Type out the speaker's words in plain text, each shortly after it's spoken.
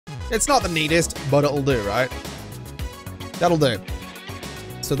It's not the neatest, but it'll do, right? That'll do.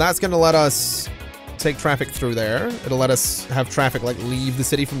 So that's going to let us take traffic through there. It'll let us have traffic, like, leave the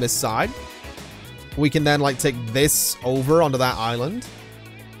city from this side. We can then, like, take this over onto that island.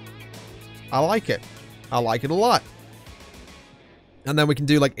 I like it. I like it a lot. And then we can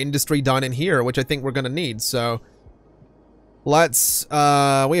do, like, industry down in here, which I think we're going to need. So let's,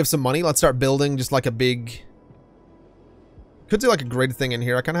 we have some money. Let's start building just, like, a big... Could do, like, a grid thing in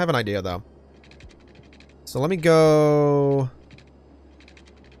here. I kind of have an idea, though. So let me go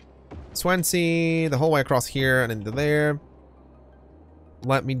 20 the whole way across here and into there.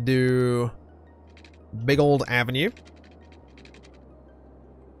 Let me do big old avenue.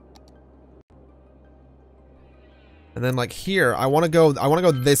 And then like here, I want to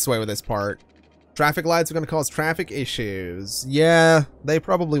go this way with this part. Traffic lights are going to cause traffic issues. Yeah, they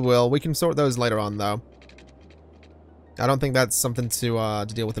probably will. We can sort those later on though. I don't think that's something to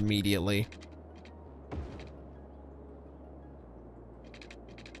deal with immediately.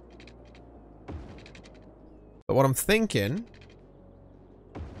 But what I'm thinking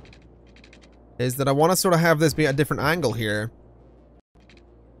is that I want to sort of have this be a different angle here.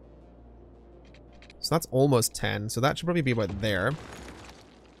 So that's almost 10, so that should probably be about there.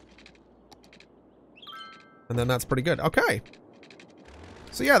 And then that's pretty good. Okay.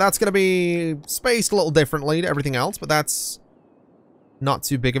 So yeah, that's going to be spaced a little differently to everything else, but that's not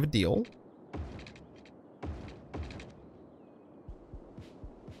too big of a deal.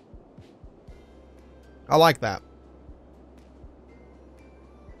 I like that.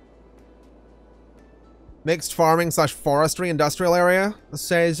 Mixed farming / forestry industrial area,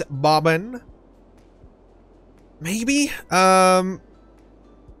 says Bobbin. Maybe? I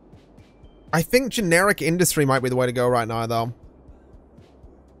think generic industry might be the way to go right now, though.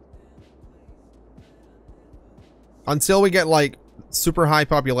 Until we get, like, super high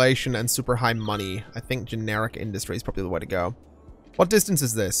population and super high money, I think generic industry is probably the way to go. What distance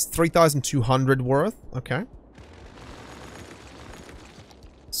is this? 3,200 worth? Okay.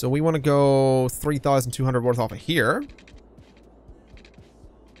 So we want to go 3,200 worth off of here.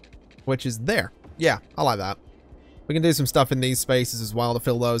 Which is there. Yeah, I like that. We can do some stuff in these spaces as well to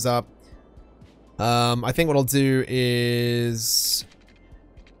fill those up. I think what I'll do is...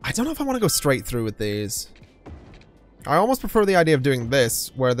 I don't know if I want to go straight through with these. I almost prefer the idea of doing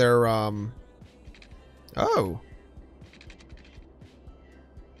this, where they're, Oh.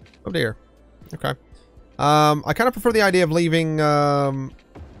 Oh dear. Okay. I kind of prefer the idea of leaving, I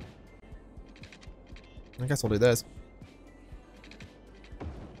guess I'll do this.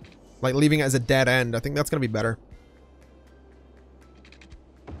 Like, leaving it as a dead end. I think that's going to be better.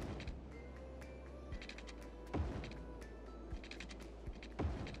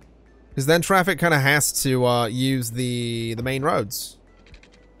 Because then traffic kind of has to use the main roads.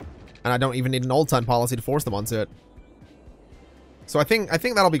 And I don't even need an old time policy to force them onto it. So I think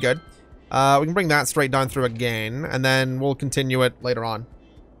that'll be good. We can bring that straight down through again, and then we'll continue it later on.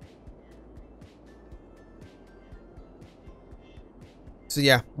 So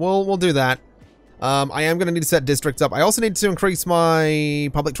yeah, we'll do that. I am going to need to set districts up. I also need to increase my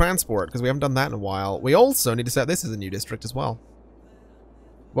public transport, because we haven't done that in a while. We also need to set this as a new district as well.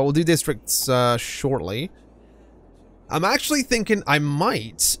 But we'll do districts shortly. I'm actually thinking I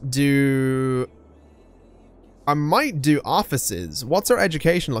might do offices. What's our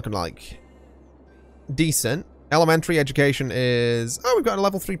education looking like? Decent. Elementary education is... Oh, we've got a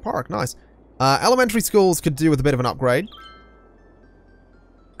level 3 park. Nice. Elementary schools could do with a bit of an upgrade.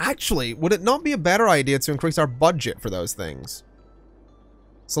 Actually, would it not be a better idea to increase our budget for those things?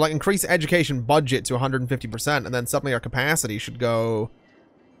 So, like, increase education budget to 150%, and then suddenly our capacity should go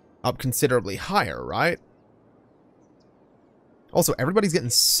up considerably higher, right? Also, everybody's getting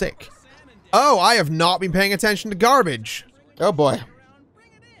sick. Oh, I have not been paying attention to garbage. Oh, boy.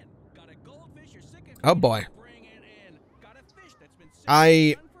 Oh, boy.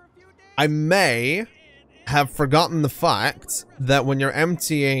 I may have forgotten the fact that when you're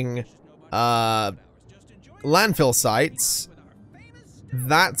emptying landfill sites,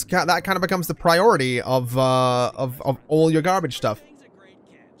 that kind of becomes the priority of all your garbage stuff.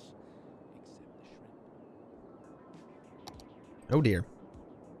 Oh dear.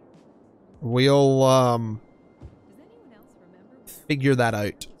 We'll figure that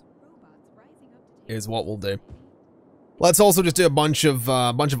out. Is what we'll do. Let's also just do a bunch of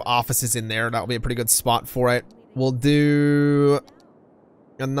offices in there. That'll be a pretty good spot for it. We'll do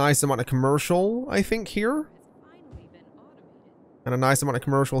a nice amount of commercial, I think, here. And a nice amount of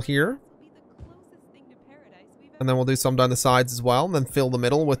commercial here. And then we'll do some down the sides as well, and then fill the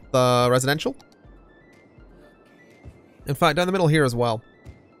middle with residential. In fact, down the middle here as well.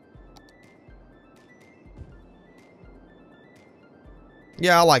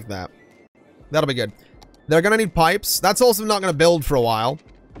 Yeah, I like that. That'll be good. They're gonna need pipes. That's also not gonna build for a while,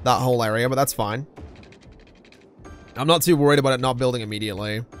 that whole area, but that's fine. I'm not too worried about it not building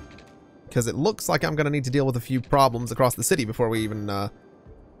immediately, because it looks like I'm gonna need to deal with a few problems across the city before we even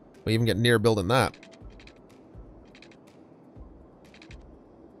get near building that.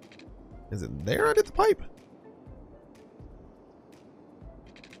 Is it there? I did the pipe.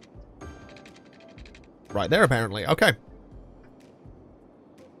 Right there, apparently. Okay.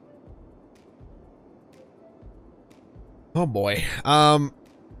 Oh boy.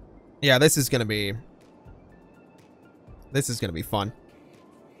 Yeah, this is gonna be fun.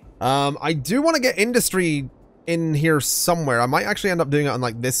 I do want to get industry in here somewhere. I might actually end up doing it on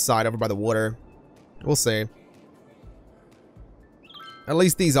like this side over by the water. We'll see. At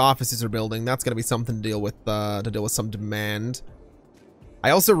least these offices are building. That's gonna be something to deal with some demand. I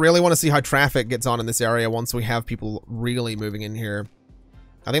also really want to see how traffic gets on in this area once we have people really moving in here.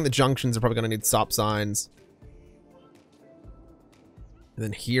 I think the junctions are probably going to need stop signs. And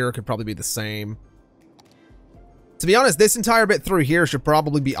then here could probably be the same. To be honest, this entire bit through here should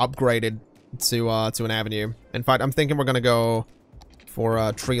probably be upgraded to an avenue. In fact, I'm thinking we're going to go for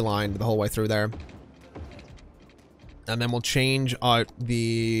a tree line the whole way through there. And then we'll change out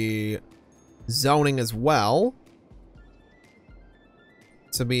the zoning as well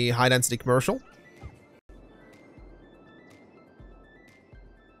to be high density commercial.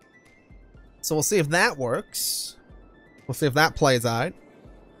 So we'll see if that works. We'll see if that plays out.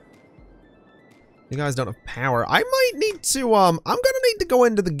 You guys don't have power. I might need to, I'm gonna need to go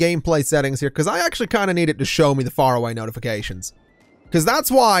into the gameplay settings here, because I actually kind of need it to show me the faraway notifications. Because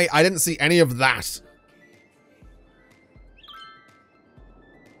that's why I didn't see any of that.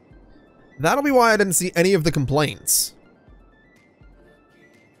 That'll be why I didn't see any of the complaints.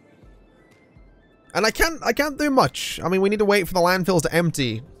 And I can't do much. I mean, we need to wait for the landfills to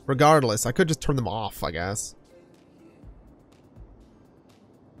empty, regardless. I could just turn them off, I guess.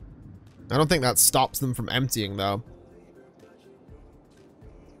 I don't think that stops them from emptying, though.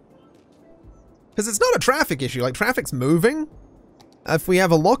 Because it's not a traffic issue. Like, traffic's moving. If we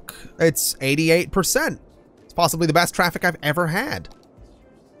have a look, it's 88%. It's possibly the best traffic I've ever had.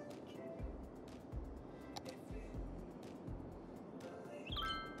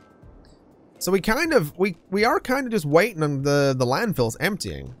 So we are kind of just waiting on the landfills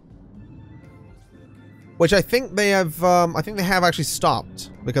emptying. Which I think they have actually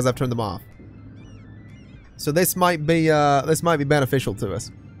stopped because I've turned them off. So this might be beneficial to us.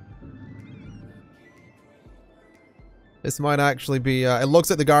 This might actually be, it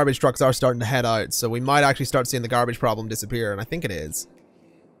looks like the garbage trucks are starting to head out, so we might actually start seeing the garbage problem disappear, and I think it is.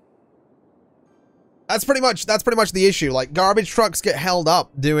 That's pretty much the issue. Like, garbage trucks get held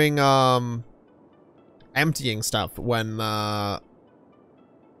up doing, emptying stuff when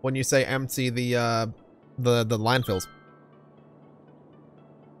you say empty the landfills.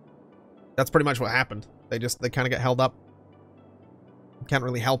 That's pretty much what happened. They kind of get held up. Can't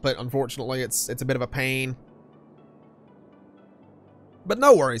really help it, unfortunately. It's a bit of a pain. But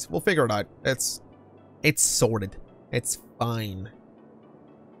no worries, we'll figure it out. It's sorted. It's fine.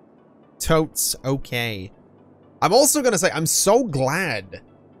 Totes okay. I'm also gonna say I'm so glad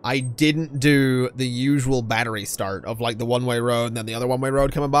I didn't do the usual battery start of like the one-way road and then the other one-way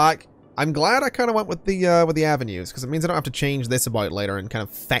road coming back. I'm glad I kind of went with the avenues, because it means I don't have to change this about later and kind of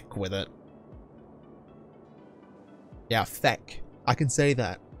feck with it. Yeah, feck. I can say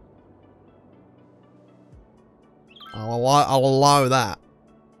that. I'll allow that.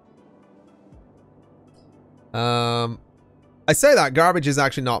 I say that garbage is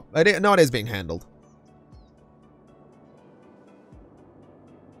actually not. No, it is being handled.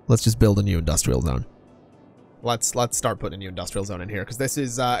 Let's just build a new industrial zone. Let's start putting a new industrial zone in here, because this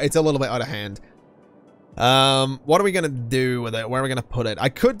is it's a little bit out of hand. What are we gonna do with it? Where are we gonna put it? I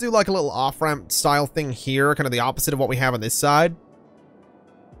could do like a little off-ramp style thing here, kind of the opposite of what we have on this side.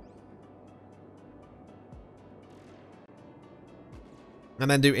 And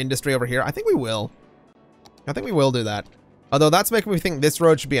then do industry over here. I think we will. I think we will do that. Although that's making me think this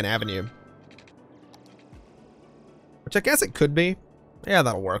road should be an avenue. Which I guess it could be. Yeah,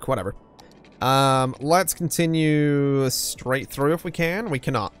 that'll work. Whatever. Let's continue straight through if we can. We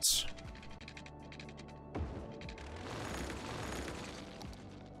cannot.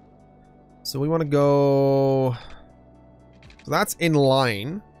 So we want to go... So that's in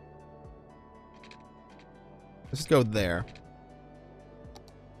line. Let's just go there.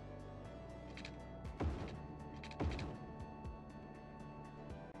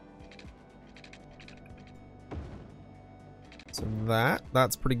 So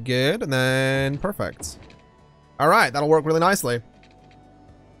that's pretty good, and then perfect. All right, that'll work really nicely.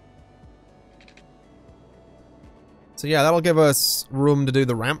 So yeah, that'll give us room to do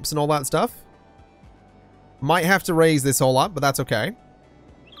the ramps and all that stuff. Might have to raise this all up, but that's okay.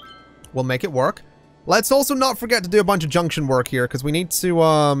 We'll make it work. Let's also not forget to do a bunch of junction work here, because we need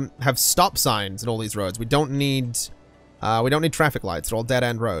to have stop signs in all these roads. We don't need traffic lights. They're all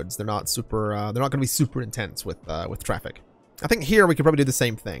dead-end roads. They're not super. They're not going to be super intense with traffic. I think here we could probably do the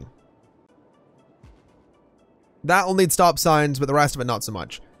same thing. That'll need stop signs, but the rest of it not so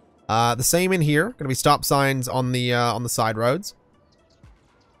much. The same in here. Going to be stop signs on the side roads,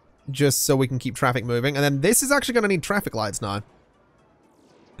 just so we can keep traffic moving. And then this is actually going to need traffic lights now,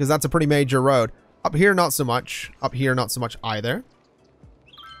 because that's a pretty major road. Up here, not so much. Up here, not so much either.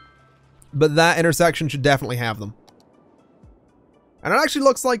 But that intersection should definitely have them. And it actually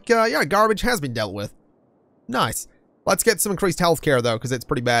looks like, yeah, garbage has been dealt with. Nice. Let's get some increased healthcare, though, because it's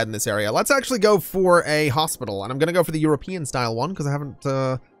pretty bad in this area. Let's actually go for a hospital. And I'm going to go for the European-style one, because I haven't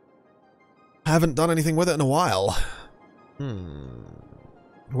done anything with it in a while.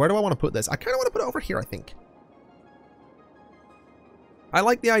 Where do I want to put this? I kind of want to put it over here, I think. I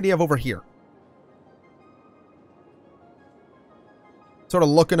like the idea of over here. Sort of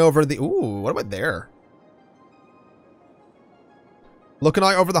looking over the... Ooh, what about there? Looking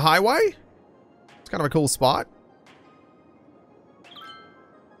out over the highway? It's kind of a cool spot.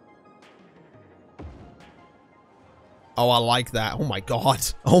 Oh, I like that. Oh my god.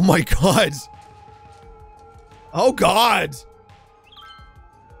 Oh my god. Oh god.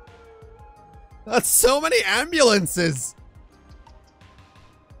 That's so many ambulances.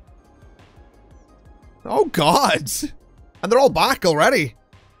 Oh god. And they're all back already.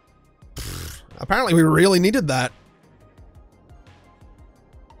 Apparently we really needed that.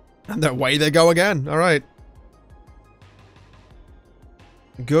 And away they go again. All right.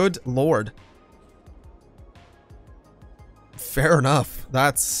 Good lord. Fair enough.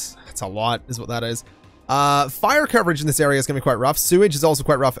 That's a lot, is what that is. Fire coverage in this area is going to be quite rough. Sewage is also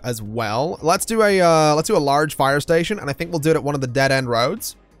quite rough as well. Let's do a large fire station, and I think we'll do it at one of the dead end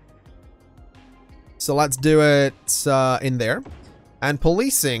roads. So let's do it in there. And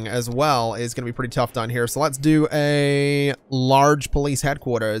policing as well is going to be pretty tough down here. So let's do a large police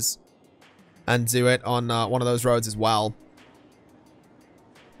headquarters and do it on one of those roads as well.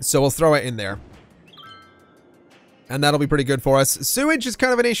 So we'll throw it in there. And that'll be pretty good for us. Sewage is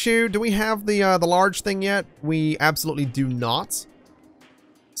kind of an issue. Do we have the large thing yet? We absolutely do not.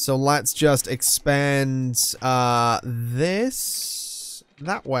 So let's just expand this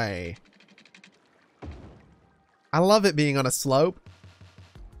that way. I love it being on a slope.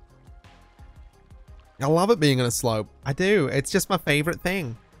 I love it being on a slope. I do. It's just my favorite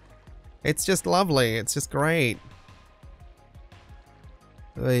thing. It's just lovely. It's just great.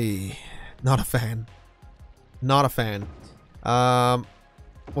 Hey, not a fan. Not a fan.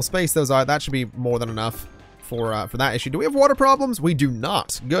 We'll space those out. That should be more than enough for that issue. Do we have water problems? We do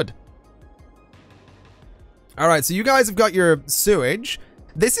not. Good. All right, so you guys have got your sewage.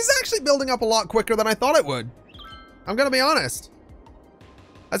 This is actually building up a lot quicker than I thought it would. I'm gonna be honest.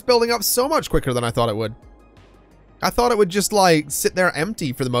 That's building up so much quicker than I thought it would. I thought it would just like sit there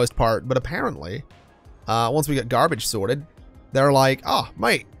empty for the most part, but apparently, once we get garbage sorted, they're like, oh,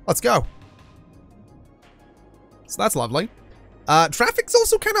 mate, let's go. So that's lovely. Traffic's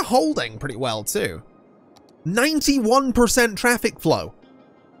also kind of holding pretty well too. 91% traffic flow.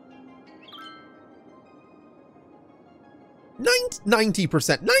 90%,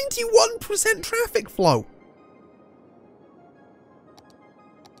 91% traffic flow.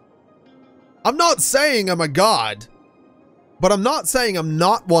 I'm not saying I'm a god, but I'm not saying I'm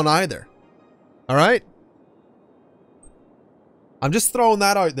not one either. All right? I'm just throwing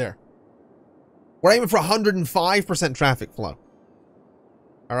that out there. We're aiming for 105% traffic flow.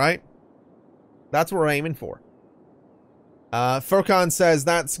 All right? That's what we're aiming for. Furkan says,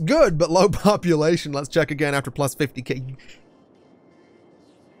 that's good, but low population. Let's check again after plus 50k.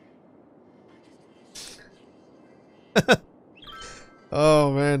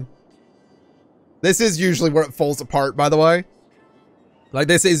 Oh, man. This is usually where it falls apart, by the way. Like,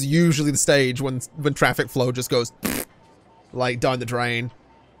 this is usually the stage when traffic flow just goes, like, down the drain.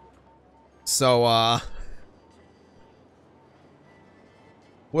 So,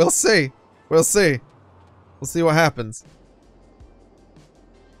 we'll see. We'll see. We'll see what happens.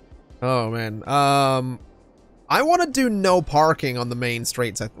 Oh, man. I want to do no parking on the main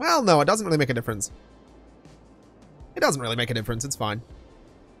streets. Well, no, it doesn't really make a difference. It doesn't really make a difference. It's fine.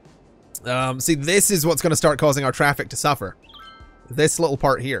 See, this is what's going to start causing our traffic to suffer. This little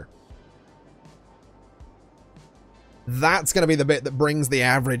part here. That's going to be the bit that brings the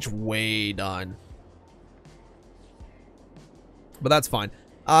average way down. But that's fine.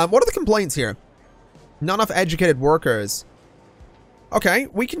 What are the complaints here? Not enough educated workers. Okay,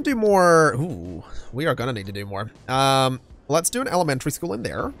 we can do more. Ooh, we are gonna need to do more. Let's do an elementary school in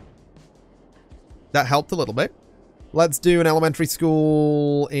there. That helped a little bit. Let's do an elementary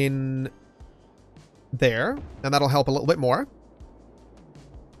school in there, and that'll help a little bit more.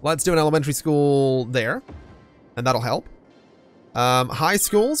 Let's do an elementary school there, and that'll help. High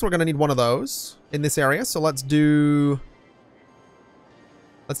schools, we're gonna need one of those in this area, so let's do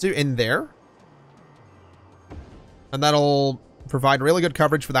in there. And that'll provide really good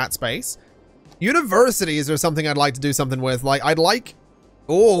coverage for that space. Universities are something I'd like to do something with. Like,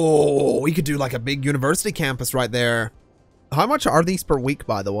 oh, we could do like a big university campus right there. How much are these per week,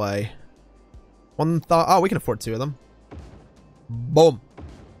 by the way? Oh, we can afford 2 of them. Boom.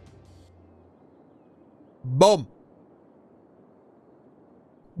 Boom.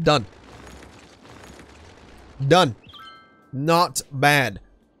 Done. Done. Not bad.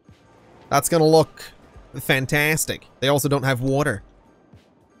 That's gonna look fantastic. They also don't have water.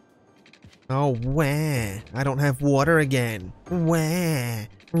 Oh, wah. I don't have water again. Wah.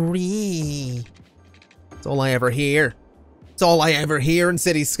 Ree. That's all I ever hear. That's all I ever hear in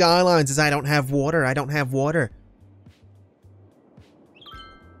Cities Skylines is I don't have water. I don't have water.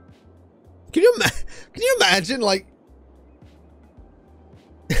 Can you imagine, like...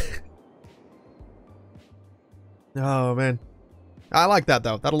 Oh, man. I like that,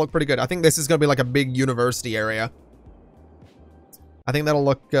 though. That'll look pretty good. I think this is going to be like a big university area. I think that'll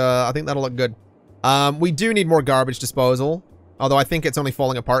look good. We do need more garbage disposal. Although I think it's only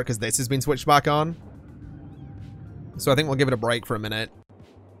falling apart because this has been switched back on. So I think we'll give it a break for a minute.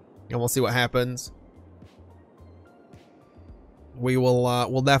 And we'll see what happens.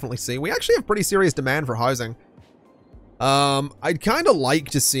 We'll definitely see. We actually have pretty serious demand for housing. I'd kind of like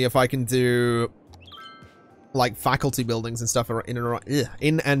to see if I can do... like faculty buildings and stuff in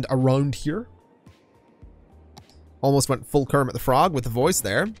and around here. Almost went full Kermit the Frog with the voice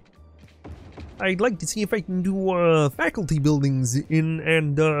there. I'd like to see if I can do faculty buildings in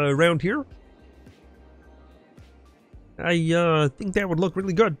and around here. I think that would look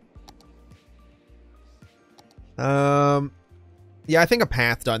really good. Yeah, I think a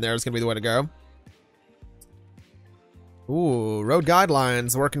path down there is gonna be the way to go. Ooh, road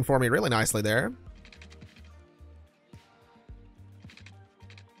guidelines working for me really nicely there.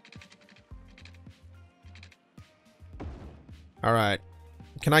 All right.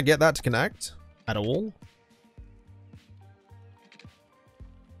 Can I get that to connect at all?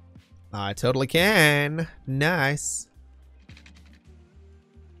 I totally can. Nice.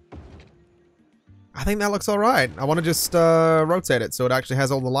 I think that looks all right. I want to just rotate it so it actually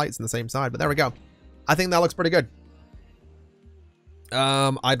has all the lights on the same side, but there we go. I think that looks pretty good.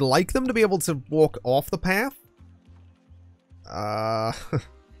 I'd like them to be able to walk off the path.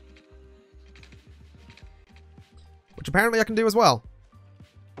 Which apparently I can do as well.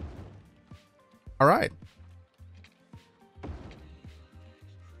 Alright.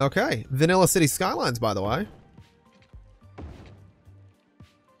 Okay. Vanilla Cities Skylines, by the way.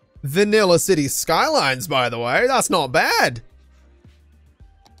 Vanilla Cities Skylines, by the way. That's not bad.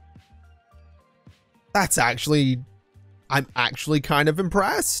 That's actually... I'm actually kind of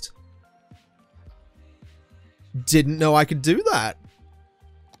impressed. Didn't know I could do that.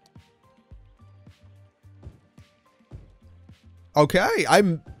 Okay,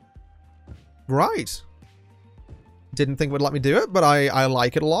 I'm... Right. Didn't think it would let me do it, but I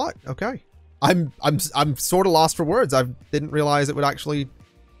like it a lot. Okay. I'm sort of lost for words. I didn't realize it would actually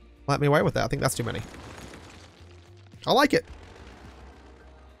let me away with that. I think that's too many. I like it.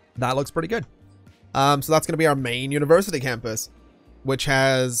 That looks pretty good. So that's going to be our main university campus, which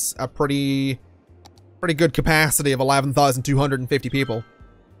has a pretty good capacity of 11,250 people.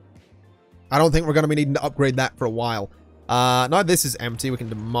 I don't think we're going to be needing to upgrade that for a while. Now this is empty. We can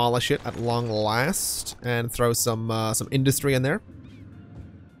demolish it at long last and throw some industry in there.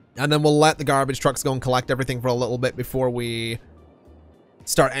 And then we'll let the garbage trucks go and collect everything for a little bit before we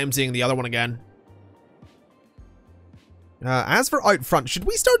start emptying the other one again. As for out front, should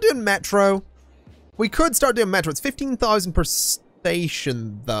we start doing metro? We could start doing metro. It's 15,000 per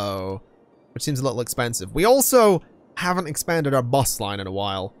station, though, which seems a little expensive. We also haven't expanded our bus line in a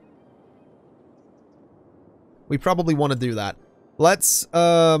while. We probably want to do that. Let's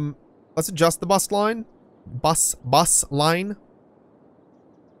adjust the bus line. Bus line.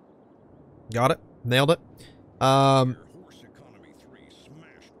 Got it. Nailed it.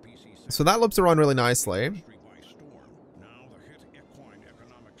 So that loops around really nicely.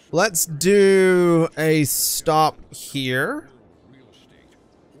 Let's do a stop here.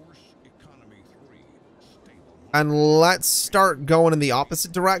 And let's start going in the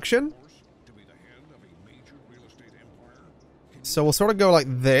opposite direction. So we'll sort of go like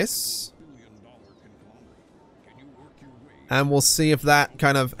this. And we'll see if that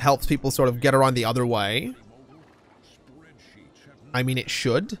kind of helps people sort of get around the other way. I mean, it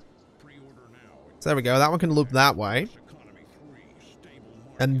should. So there we go. That one can loop that way.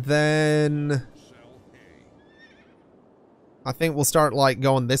 And then I think we'll start like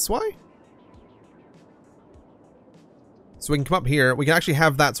going this way. So we can come up here. We can actually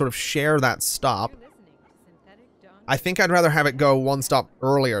have that sort of share that stop. I think I'd rather have it go one stop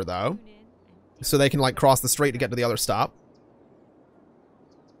earlier though. So they can like cross the street to get to the other stop.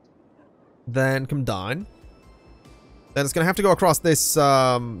 Then come down. Then it's gonna have to go across this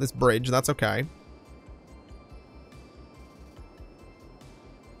this bridge. That's okay.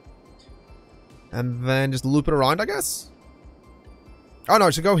 And then just loop it around, I guess. Oh no,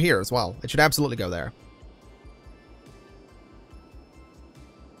 it should go here as well. It should absolutely go there.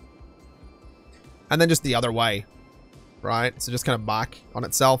 And then just the other way, right? So just kind of back on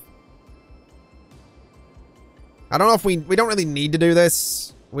itself. I don't know if we don't really need to do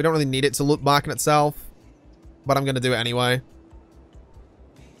this. We don't really need it to loop back on itself. But I'm going to do it anyway.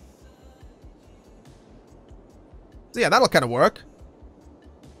 So yeah, that'll kind of work.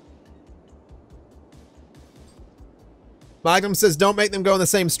 Magnum says, don't make them go in the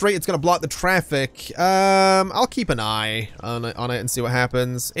same street. It's going to block the traffic. I'll keep an eye on it and see what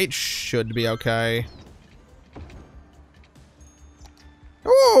happens. It should be okay.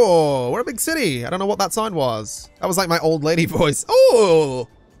 Oh, we're a big city. I don't know what that sign was. That was like my old lady voice. Oh!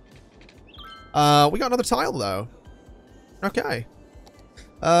 We got another tile, though. Okay.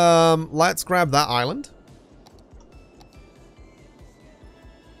 Let's grab that island.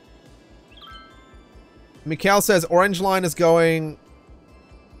 Mikhail says orange line is going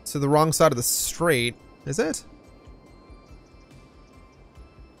to the wrong side of the street. Is it?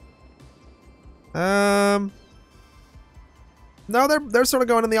 No, they're sort of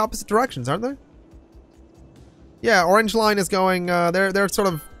going in the opposite directions, aren't they? Yeah, orange line is going, they're sort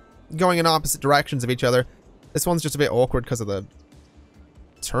of going in opposite directions of each other. This one's just a bit awkward because of the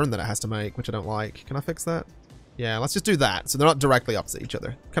turn that it has to make, which I don't like. Can I fix that? Yeah, let's just do that. So they're not directly opposite each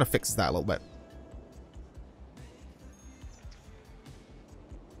other. Kind of fixes that a little bit.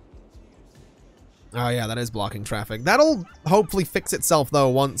 Oh yeah, that is blocking traffic. That'll hopefully fix itself though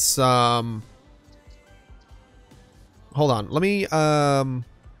once, hold on. Let me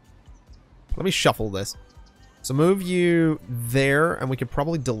shuffle this. So move you there, and we could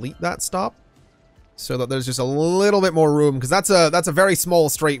probably delete that stop so that there's just a little bit more room, because that's a very small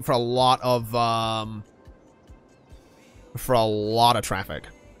street for a lot of traffic.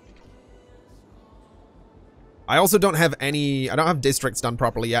 I also don't have I don't have districts done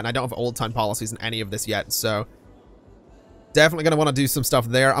properly yet, and I don't have old time policies in any of this yet, so definitely going to want to do some stuff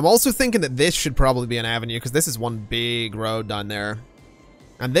there. I'm also thinking that this should probably be an avenue, because this is one big road down there.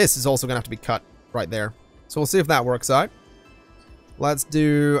 And this is also going to have to be cut right there. So we'll see if that works out. Let's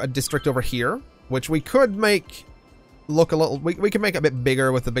do a district over here, which we could make look a little... We can make it a bit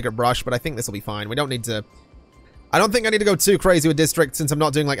bigger with a bigger brush, but I think this will be fine. We don't need to... I don't think I need to go too crazy with districts since I'm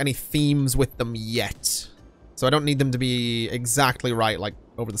not doing like any themes with them yet. So I don't need them to be exactly right, like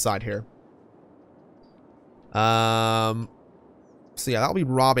over the side here. So yeah, that'll be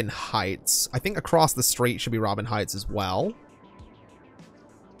Robin Heights. I think across the street should be Robin Heights as well.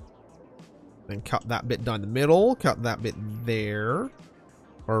 And cut that bit down the middle. Cut that bit there.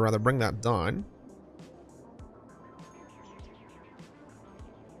 Or rather, bring that down.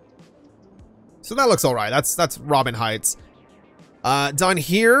 So that looks alright. That's Robin Heights. Down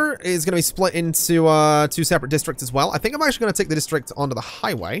here is going to be split into two separate districts as well. I think I'm actually going to take the district onto the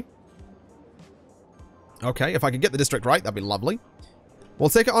highway. Okay, if I could get the district right, that'd be lovely. We'll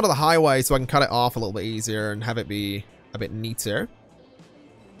take it onto the highway so I can cut it off a little bit easier and have it be a bit neater.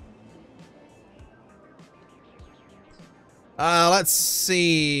 Let's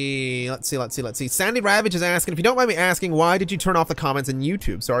see. Sandy Ravage is asking, if you don't mind me asking, why did you turn off the comments in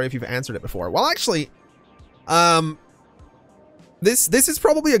YouTube? Sorry if you've answered it before. Well, actually, this is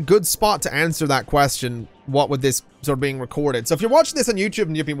probably a good spot to answer that question, what with this sort of being recorded. So if you're watching this on YouTube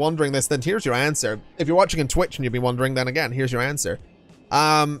and you've been wondering this, then here's your answer. If you're watching on Twitch and you've been wondering, then again, here's your answer.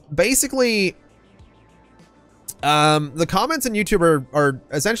 Basically, the comments on YouTube are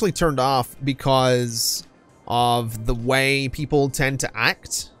essentially turned off because of the way people tend to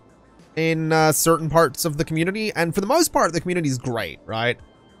act in certain parts of the community. And for the most part, the community is great, right?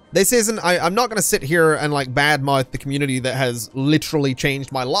 This isn't, I'm not going to sit here and like badmouth the community that has literally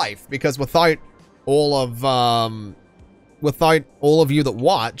changed my life, because without all of without all of you that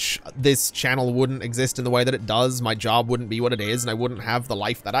watch, this channel wouldn't exist in the way that it does. My job wouldn't be what it is, and I wouldn't have the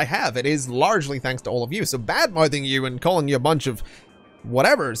life that I have. It is largely thanks to all of you. So bad-mouthing you and calling you a bunch of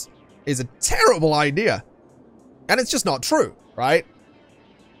whatevers is a terrible idea. And it's just not true, right?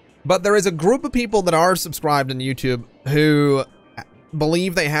 But there is a group of people that are subscribed on YouTube who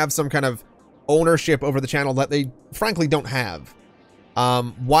believe they have some kind of ownership over the channel that they frankly don't have.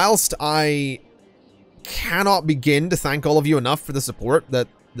 Whilst I cannot begin to thank all of you enough for the support that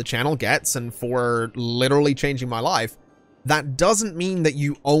the channel gets and for literally changing my life, that doesn't mean that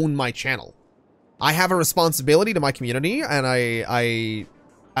you own my channel. I have a responsibility to my community, and I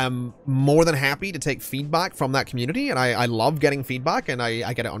am more than happy to take feedback from that community, and I love getting feedback, and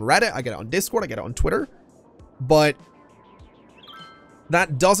I get it on Reddit, I get it on Discord, I get it on Twitter, but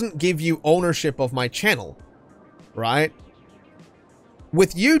that doesn't give you ownership of my channel, right?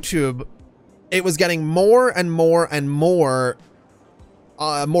 With YouTube, it was getting more and more and more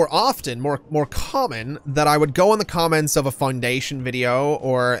often, more common that I would go in the comments of a Foundation video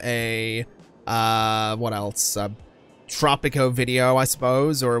or a, what else? A Tropico video, I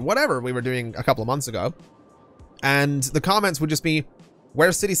suppose, or whatever we were doing a couple of months ago. And the comments would just be,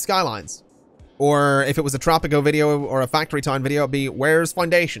 where's Cities Skylines? Or if it was a Tropico video or a Factory Town video, it'd be, where's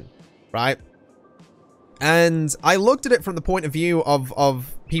Foundation? Right? And I looked at it from the point of view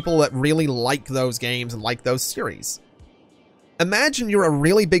of people that really like those games and like those series. Imagine you're a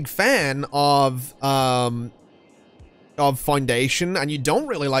really big fan of Foundation and you don't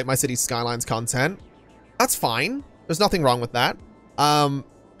really like my Cities Skylines content. That's fine. There's nothing wrong with that.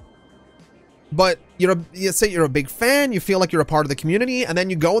 But you say you're a big fan, you feel like you're a part of the community, and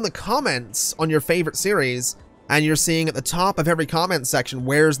then you go in the comments on your favorite series, and you're seeing at the top of every comment section,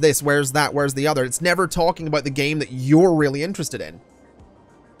 where's this, where's that, where's the other. It's never talking about the game that you're really interested in.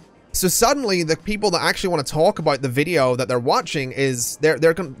 So suddenly, the people that actually want to talk about the video that they're watching is, they're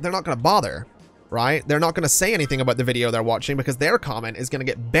not going to bother, right? They're not going to say anything about the video they're watching because their comment is going to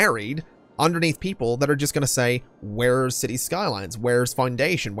get buried underneath people that are just going to say, where's Cities Skylines? Where's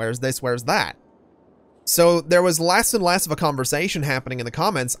Foundation? Where's this? Where's that? So there was less and less of a conversation happening in the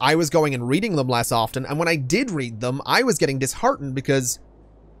comments. I was going and reading them less often. And when I did read them, I was getting disheartened because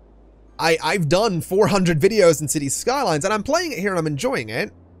I've done 400 videos in Cities Skylines and I'm playing it here and I'm enjoying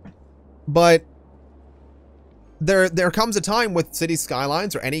it. But there comes a time with Cities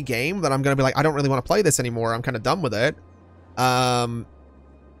Skylines or any game that I'm going to be like, I don't really want to play this anymore. I'm kind of done with it. And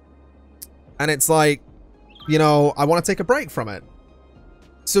it's like, you know, I want to take a break from it.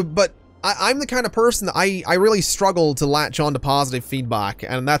 So, but I'm the kind of person that I really struggle to latch on to positive feedback,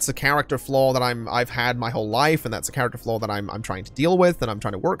 and that's a character flaw that I've had my whole life, and that's a character flaw that I'm trying to deal with and I'm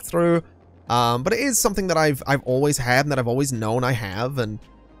trying to work through. But it is something that I've always had and that I've always known I have, and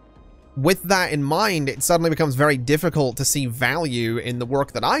with that in mind, it suddenly becomes very difficult to see value in the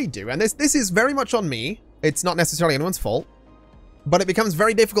work that I do. And this is very much on me. It's not necessarily anyone's fault, but it becomes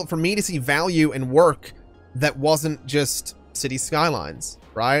very difficult for me to see value in work that wasn't just Cities Skylines,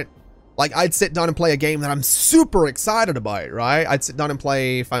 right? Like, I'd sit down and play a game that I'm super excited about, right? I'd sit down and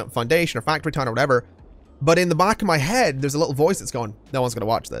play Foundation or Factory Town or whatever, but in the back of my head, there's a little voice that's going, no one's going to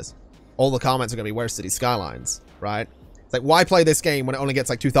watch this. All the comments are going to be, where's Cities Skylines, right? It's like, why play this game when it only gets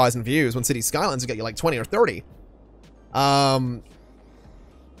like 2,000 views when Cities Skylines will get you like 20 or 30?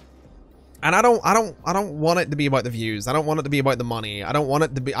 And I don't want it to be about the views. I don't want it to be about the money. I don't want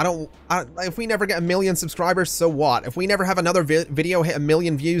it to be, if we never get 1 million subscribers, so what? If we never have another video hit 1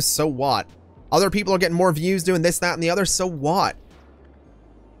 million views, so what? Other people are getting more views doing this, that, and the other, so what?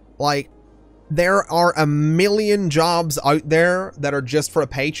 Like, there are 1 million jobs out there that are just for a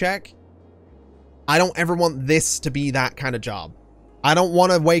paycheck. I don't ever want this to be that kind of job. I don't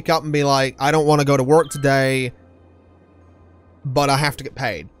want to wake up and be like, I don't want to go to work today, but I have to get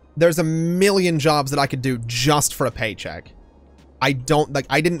paid. There's 1 million jobs that I could do just for a paycheck. I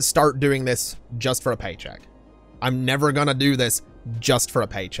didn't start doing this just for a paycheck. I'm never gonna do this just for a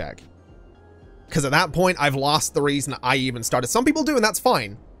paycheck. Because at that point, I've lost the reason I even started. Some people do, and that's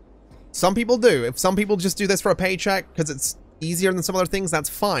fine. Some people do. If some people just do this for a paycheck because it's easier than some other things, that's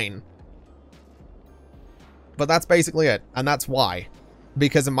fine. But that's basically it, and that's why.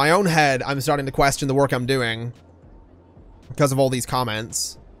 Because in my own head, I'm starting to question the work I'm doing because of all these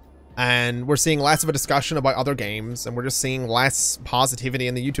comments. And we're seeing less of a discussion about other games, and we're just seeing less positivity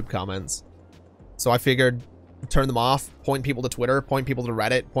in the YouTube comments. So I figured, turn them off, point people to Twitter, point people to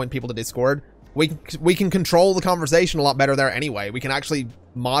Reddit, point people to Discord. We can control the conversation a lot better there anyway. We can actually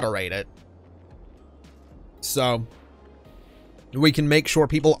moderate it. So we can make sure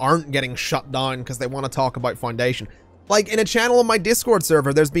people aren't getting shut down because they want to talk about Foundation. Like, in a channel on my Discord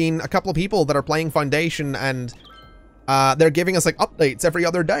server, there's been a couple of people that are playing Foundation, and They're giving us like updates every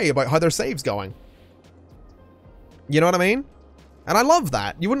other day about how their save's going. You know what I mean? And I love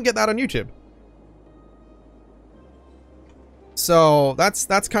that. You wouldn't get that on YouTube. So that's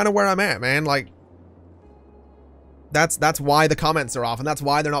kind of where I'm at, man. Like, that's why the comments are off, and that's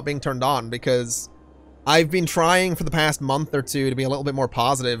why they're not being turned on, because I've been trying for the past month or two to be a little bit more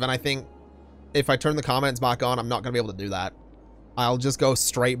positive, and I think if I turn the comments back on, I'm not going to be able to do that. I'll just go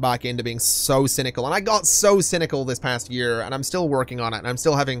straight back into being so cynical. And I got so cynical this past year, and I'm still working on it, and I'm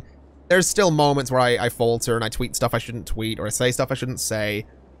still having... There's still moments where I falter, and I tweet stuff I shouldn't tweet, or I say stuff I shouldn't say.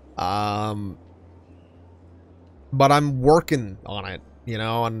 But I'm working on it, you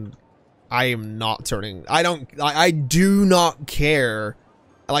know, and I am not turning... I do not care.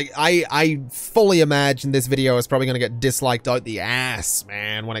 Like, I fully imagine this video is probably going to get disliked out the ass,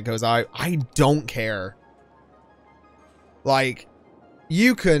 man, when it goes out. I don't care. Like,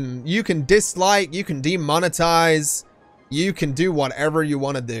 you can dislike, you can demonetize, you can do whatever you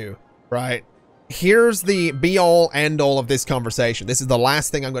want to do, right? Here's the be-all, end-all of this conversation. This is the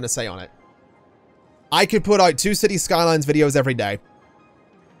last thing I'm going to say on it. I could put out 2 Cities Skylines videos every day.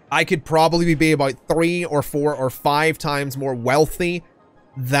 I could probably be about 3 or 4 or 5 times more wealthy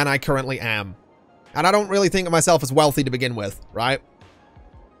than I currently am. And I don't really think of myself as wealthy to begin with, right?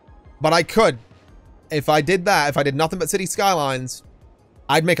 But I could. If I did that, if I did nothing but Cities Skylines,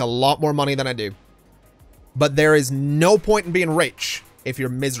 I'd make a lot more money than I do. But there is no point in being rich if you're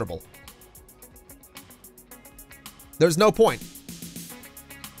miserable. There's no point.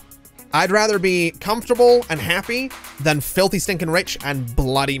 I'd rather be comfortable and happy than filthy stinking rich and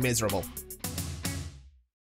bloody miserable.